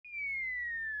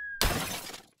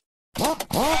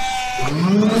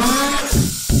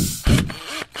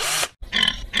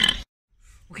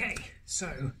Okay,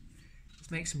 so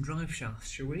let's make some drive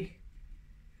shafts, shall we?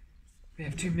 We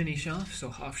have 2 mini shafts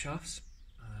or half shafts,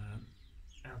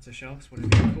 outer shafts,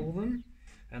 whatever you call them,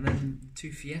 and then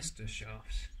 2 Fiesta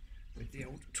shafts with the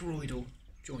old toroidal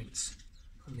joints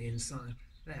on the inside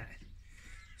there.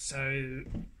 So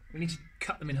we need to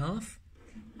cut them in half,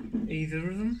 either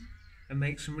of them, and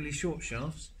make some really short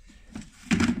shafts.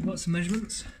 I've got some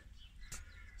measurements.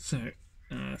 So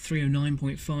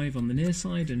 309.5 on the near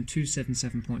side and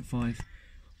 277.5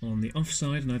 on the off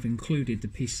side, and I've included the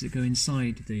pieces that go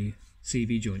inside the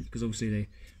CV joint, because obviously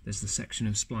there's the section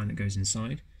of spline that goes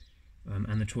inside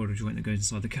and the toroidal joint that goes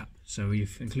inside the cap. So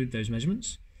we've included those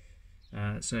measurements.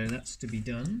 So that's to be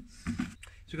done. So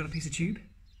we've got a piece of tube.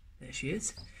 There she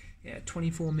is. Yeah,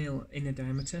 24mm inner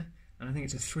diameter, and I think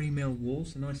it's a 3mm wall,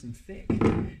 so nice and thick.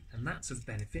 And that's of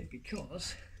benefit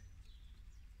because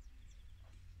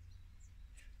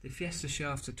the Fiesta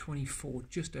shafts are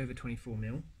just over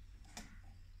 24mm,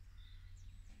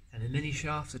 and the mini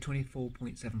shafts are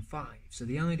 24.75. So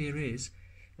the idea is,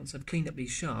 once I've cleaned up these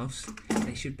shafts,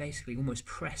 they should basically almost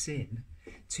press in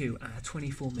to a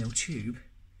 24mm tube,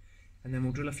 and then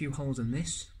we'll drill a few holes in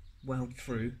this, weld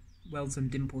some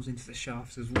dimples into the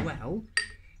shafts as well,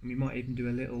 and we might even do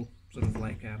a little sort of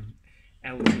like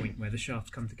L joint where the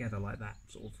shafts come together like that,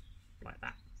 sort of like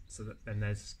that, so that then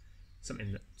there's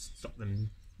something that stops them,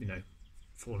 you know,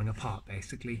 falling apart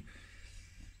basically.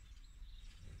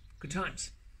 Good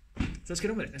times. So let's get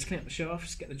on with it. Let's clean up the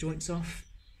shafts, get the joints off,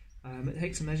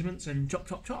 take some measurements and chop,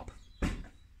 chop, chop.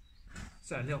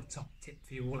 So a little top tip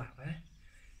for you all out there.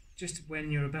 Just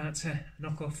when you're about to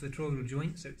knock off the toroidal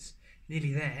joint, so it's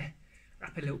nearly there,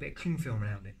 wrap a little bit of cling film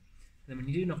around it. And then when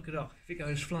you do knock it off, if it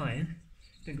goes flying,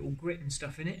 don't get all grit and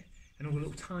stuff in it, and all the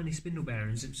little tiny spindle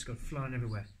bearings that just go flying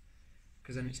everywhere,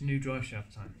 because then it's new drive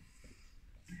shaft time.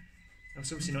 Now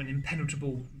it's obviously not an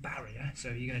impenetrable barrier, so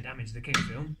you're going to damage the cling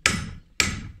film.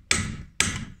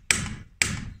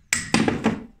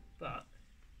 But,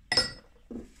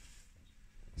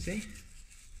 see?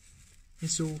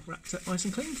 It's all wrapped up nice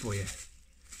and clean for you.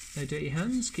 No dirty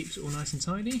hands, keeps it all nice and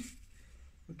tidy.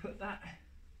 We put that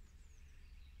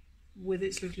with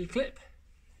its little clip,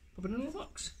 pop it in a little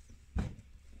box.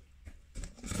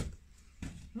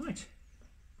 Right,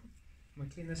 I'm going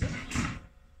to clean this up.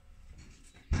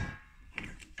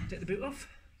 Take the boot off,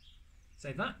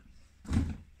 save that.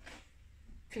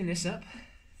 Clean this up.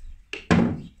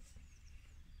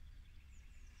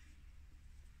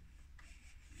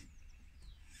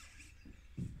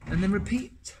 And then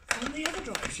repeat on the other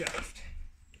drive shaft.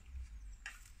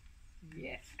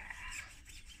 Yeah.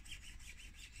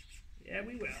 Yeah,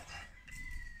 we will.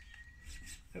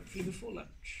 Hopefully before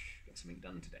lunch. Get something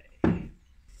done today.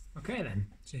 Okay then,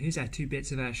 so here's our 2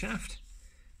 bits of our shaft.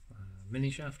 Mini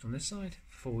shaft on this side,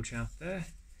 forward shaft there,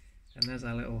 and there's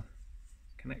our little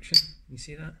connection. You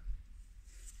see that?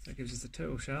 That gives us the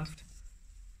total shaft.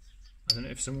 I don't know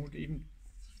if someone would even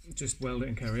just weld it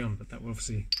and carry on, but that will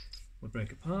obviously would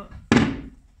break apart.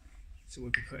 So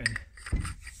we'll be putting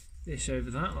this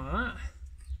over that like that.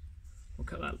 We'll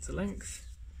cut that to length.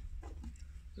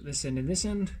 Put this end in this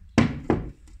end.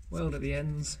 Weld at the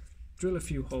ends. Drill a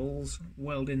few holes.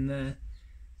 Weld in there.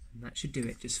 And that should do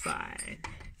it just fine.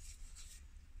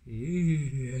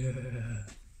 Yeah.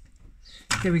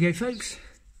 There we go, folks.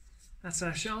 That's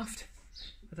our shaft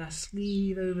with our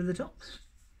sleeve over the top.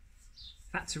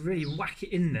 That's to really whack it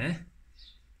in there.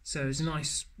 So it's a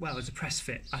nice, well, it's a press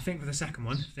fit. I think for the second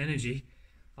one, the Energy,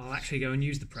 I'll actually go and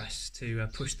use the press to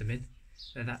push them in.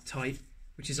 They're that tight,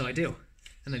 which is ideal.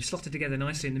 And they've slotted together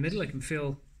nicely in the middle. I can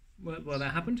feel well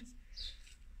that happened.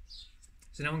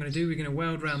 So now what I'm going to do, we're going to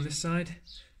weld round this side,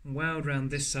 and weld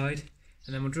round this side,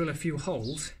 and then we'll drill a few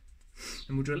holes,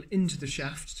 and we'll drill into the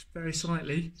shaft very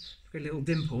slightly, get a little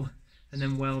dimple, and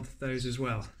then weld those as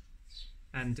well.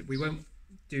 And we won't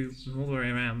do them all the way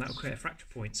around, that will create a fracture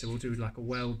point, so we'll do like a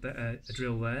weld, a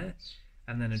drill there,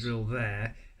 and then a drill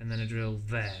there, and then a drill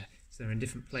there. So they're in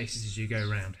different places as you go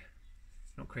around,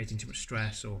 not creating too much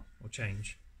stress or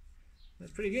change.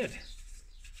 That's pretty good.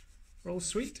 We're all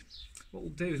sweet. What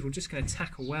we'll do is we're just going to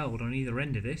tack a weld on either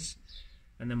end of this,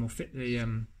 and then we'll fit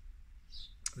the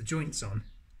joints on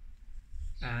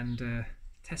and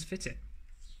test fit it.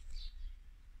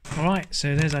 Alright,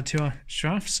 so there's our 2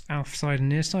 shafts, outside and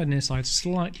near side. Near side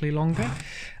slightly longer.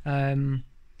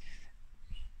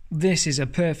 This is a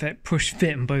perfect push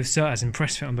fit on both sides and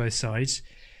press fit on both sides.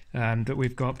 But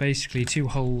we've got basically 2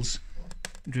 holes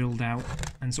drilled out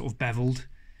and sort of beveled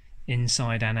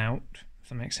inside and out, if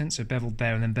that makes sense. So beveled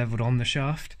there and then beveled on the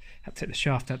shaft. Had to take the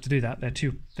shaft out to do that.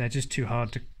 They're just too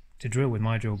hard to drill with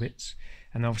my drill bits,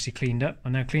 and obviously cleaned up. I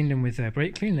now cleaned them with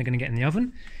brake clean. They're going to get in the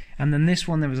oven. And then this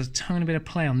one, there was a tiny bit of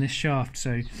play on this shaft,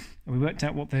 so we worked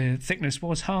out what the thickness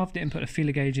was, halved it, and put a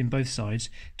feeler gauge in both sides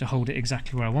to hold it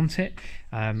exactly where I want it.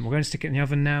 We're going to stick it in the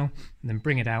oven now, and then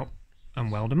bring it out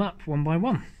and weld them up one by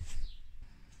one.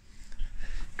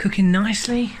 Cooking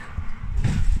nicely.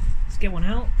 Let's get one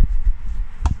out.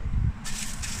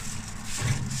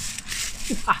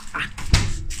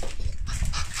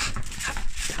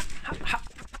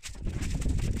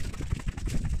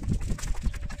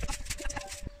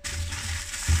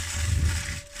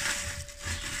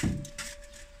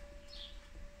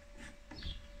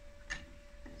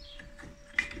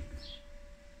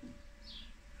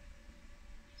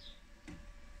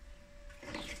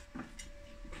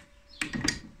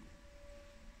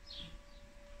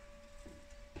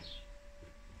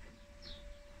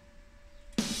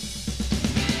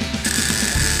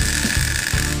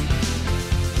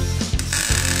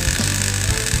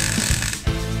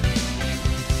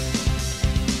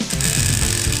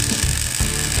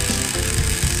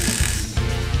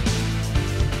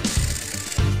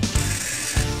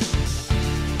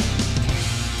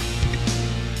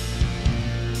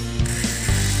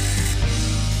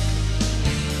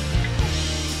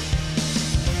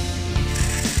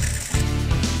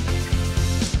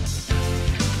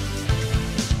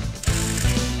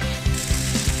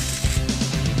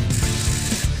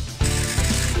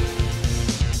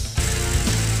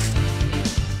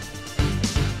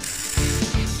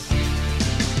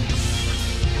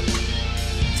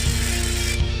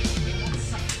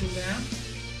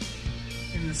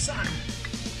 Sun.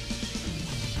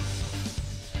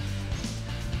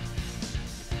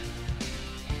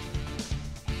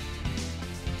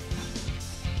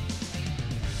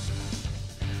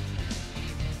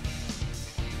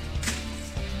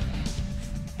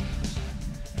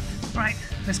 Right,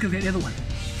 let's go get the other one.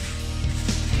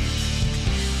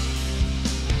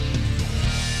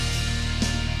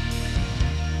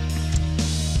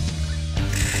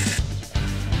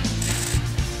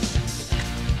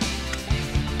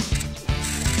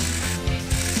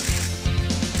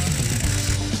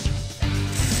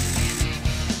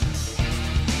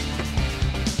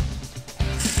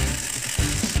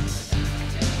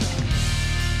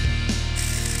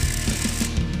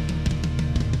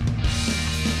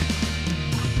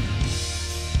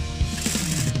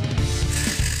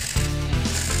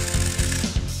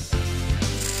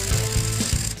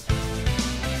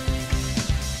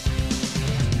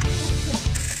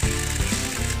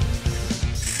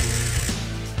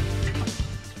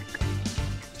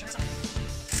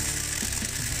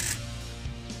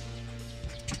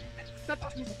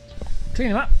 Clean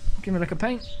them up, give them a lick of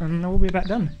paint, and we'll be about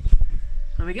done.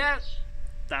 There we go.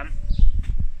 Done.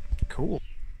 Cool.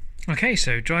 Okay,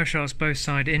 so drive shafts both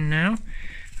side in now.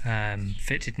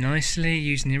 Fitted nicely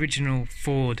using the original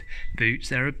Ford boots.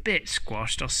 They're a bit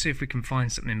squashed. I'll see if we can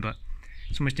find something, but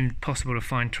it's almost impossible to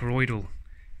find toroidal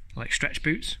like stretch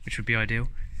boots, which would be ideal.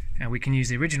 We can use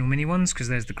the original mini ones because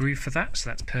there's the groove for that,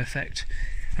 so that's perfect.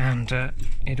 And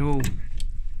it all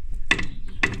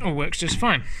works just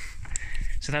fine.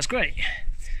 So that's great.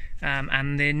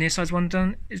 And the near sides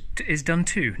one is done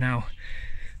too. Now,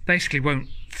 basically won't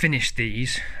finish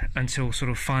these until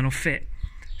sort of final fit.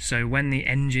 So when the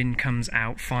engine comes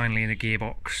out finally in the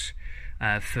gearbox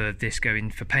for this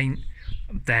going for paint,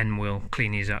 then we'll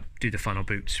clean these up, do the final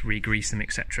boots, re-grease them,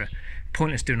 etc.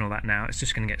 Pointless doing all that now. It's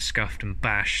just going to get scuffed and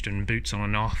bashed and boots on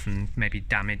and off and maybe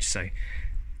damaged. So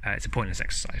it's a pointless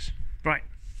exercise. Right.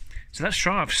 So that's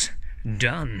shafts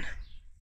done.